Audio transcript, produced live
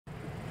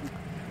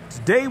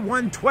day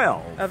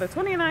 112 of the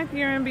 29th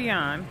year and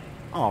beyond.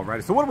 All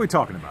right, so what are we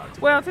talking about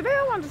today? Well, today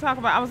I wanted to talk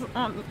about, I was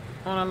on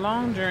a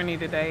long journey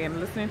today and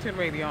listening to the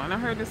radio, and I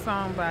heard this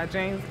song by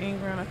James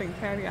Ingram, I think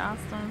Patty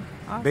Austin.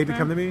 Baby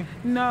Come to Me?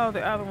 No,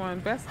 the other one,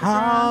 Best of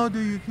How Friends.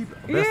 do you keep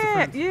Best of Yeah,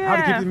 Friends? yeah. How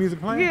to keep the music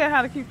playing? Yeah,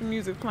 how to keep the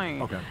music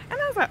playing. Okay.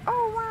 And I was like,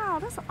 oh wow,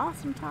 that's an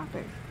awesome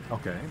topic.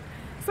 Okay.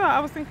 So I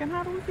was thinking,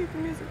 how do we keep the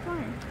music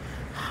playing?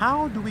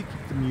 How do we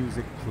keep the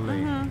music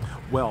playing?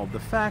 Well, the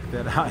fact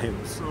that I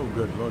am so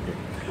good looking,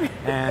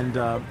 and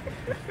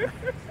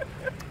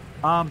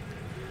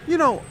you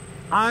know,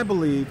 I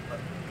believe,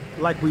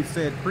 like we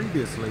said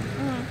previously,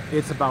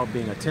 it's about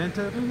being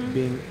attentive,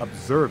 being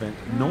observant,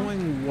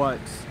 knowing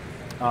what's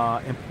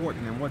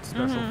important and what's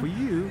special for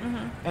you,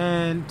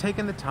 and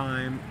taking the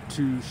time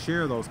to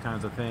share those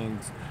kinds of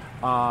things,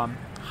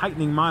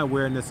 heightening my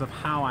awareness of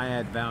how I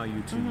add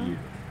value to you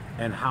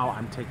and how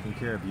I'm taking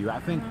care of you. I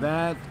think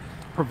that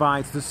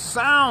provides the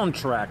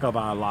soundtrack of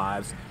our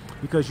lives,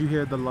 because you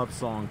hear the love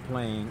song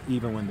playing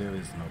even when there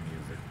is no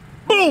music.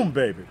 Boom,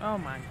 baby! Oh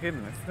my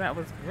goodness, that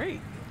was great.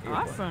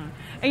 Awesome.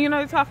 And you know,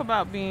 they talk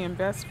about being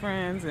best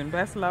friends and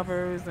best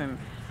lovers, and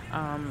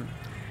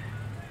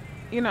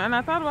you know, and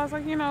I thought about, I was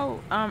like, you know,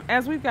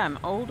 as we've gotten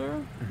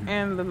older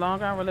and the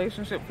longer our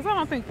relationship, because I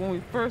don't think when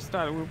we first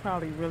started we were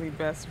probably really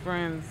best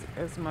friends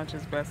as much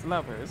as best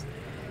lovers,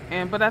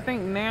 but I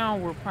think now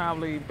we're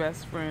probably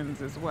best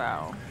friends as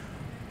well.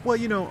 Well,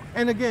 you know,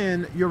 and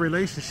again, your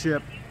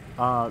relationship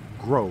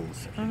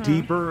grows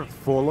deeper,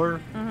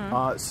 fuller.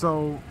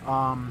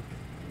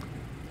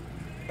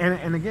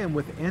 And again,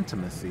 with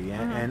intimacy,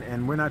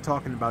 and we're not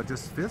talking about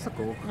just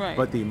physical,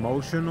 but the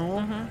emotional,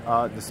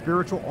 the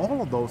spiritual,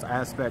 all of those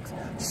aspects.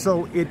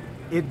 So it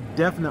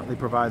definitely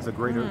provides a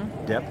greater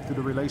depth to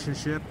the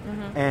relationship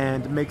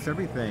and makes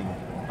everything,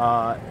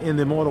 in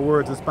the immortal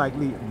words of Spike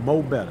Lee,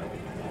 mo better.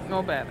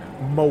 Mo better.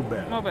 Mo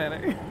better. Mo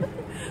better.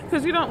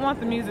 Because you don't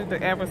want the music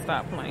to ever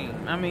stop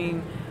playing. I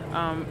mean,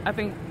 I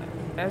think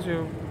as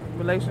your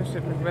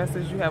relationship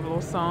progresses, you have a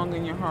little song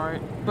in your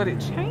heart, but it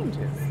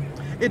changes.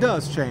 It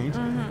does change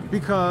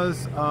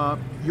because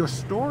your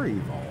story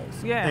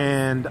evolves. Yeah.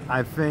 And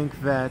I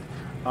think that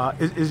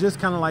it's just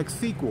kind of like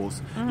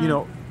sequels. You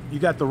know, you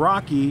got the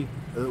Rocky,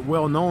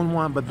 well-known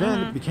one, but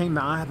then it became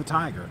the Eye of the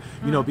Tiger,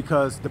 you know,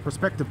 because the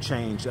perspective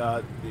changed.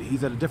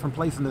 He's at a different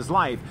place in his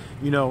life,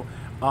 you know.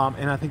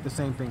 And I think the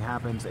same thing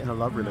happens in a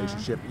love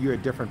relationship. You're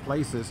at different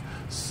places.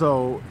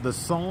 So the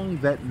song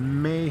that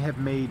may have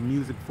made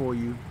music for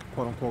you,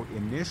 quote unquote,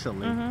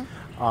 initially,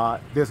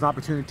 there's an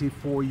opportunity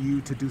for you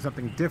to do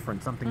something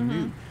different, something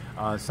new,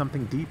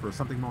 something deeper,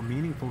 something more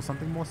meaningful,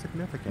 something more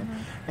significant.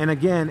 And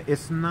again,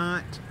 it's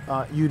not,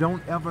 you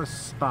don't ever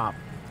stop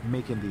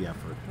making the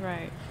effort.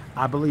 Right.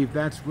 I believe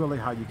that's really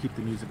how you keep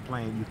the music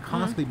playing. You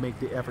constantly make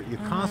the effort. You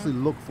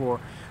constantly look for,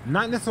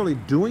 not necessarily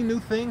doing new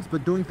things,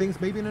 but doing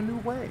things maybe in a new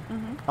way.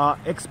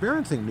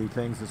 Experiencing new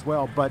things as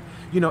well. But,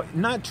 you know,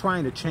 not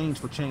trying to change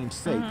for change's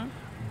sake.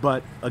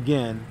 But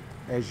again,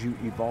 as you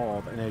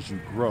evolve and as you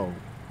grow,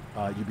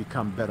 you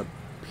become better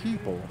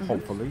people,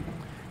 hopefully,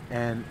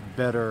 and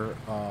better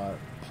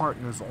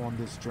partners on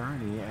this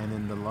journey and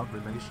in the love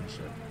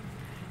relationship.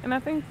 And I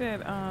think that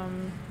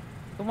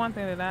the one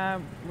thing that I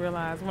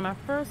realized when I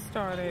first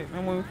started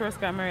and when we first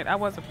got married, I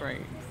was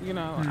afraid. You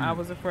know, I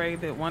was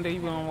afraid that one day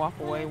you were going to walk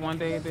away, one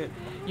day that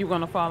you were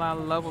going to fall out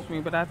of love with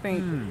me. But I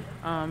think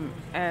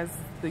as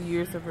the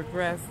years have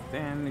progressed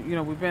and, you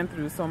know, we've been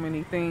through so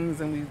many things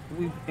and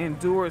we've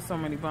endured so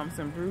many bumps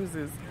and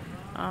bruises,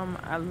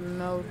 I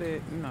know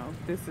that, you know,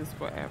 this is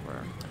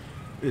forever.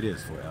 It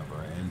is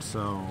forever. And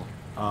so,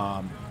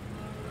 how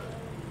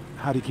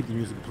do you keep the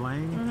music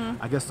playing?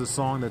 I guess the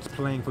song that's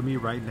playing for me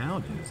right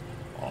now is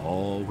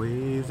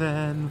Always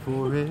and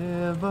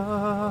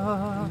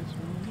Forever.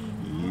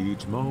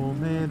 Each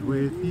moment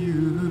with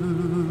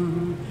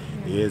you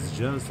is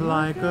just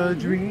like a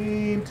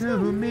dream to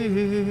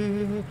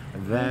me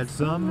that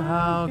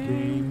somehow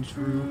came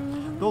true.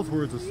 Those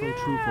words are so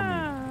true for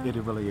me. It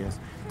really is.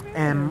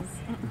 And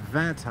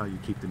that's how you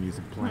keep the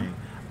music playing.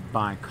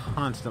 By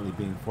constantly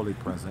being fully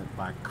present,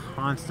 by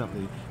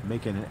constantly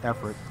making an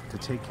effort to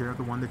take care of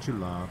the one that you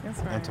love,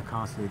 and to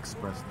constantly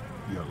express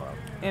your love.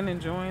 And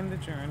enjoying the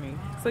journey.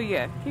 So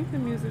yeah, keep the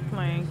music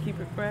playing, keep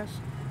it fresh,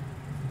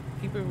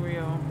 keep it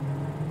real,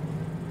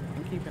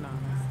 and keep it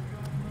honest.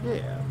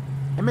 Yeah.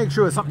 And make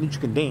sure it's something that you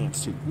can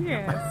dance to.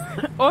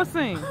 Yes. Or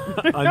sing.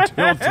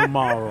 Until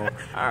tomorrow.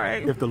 All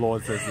right. If the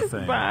Lord says the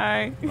same.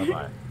 Bye.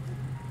 Bye-bye.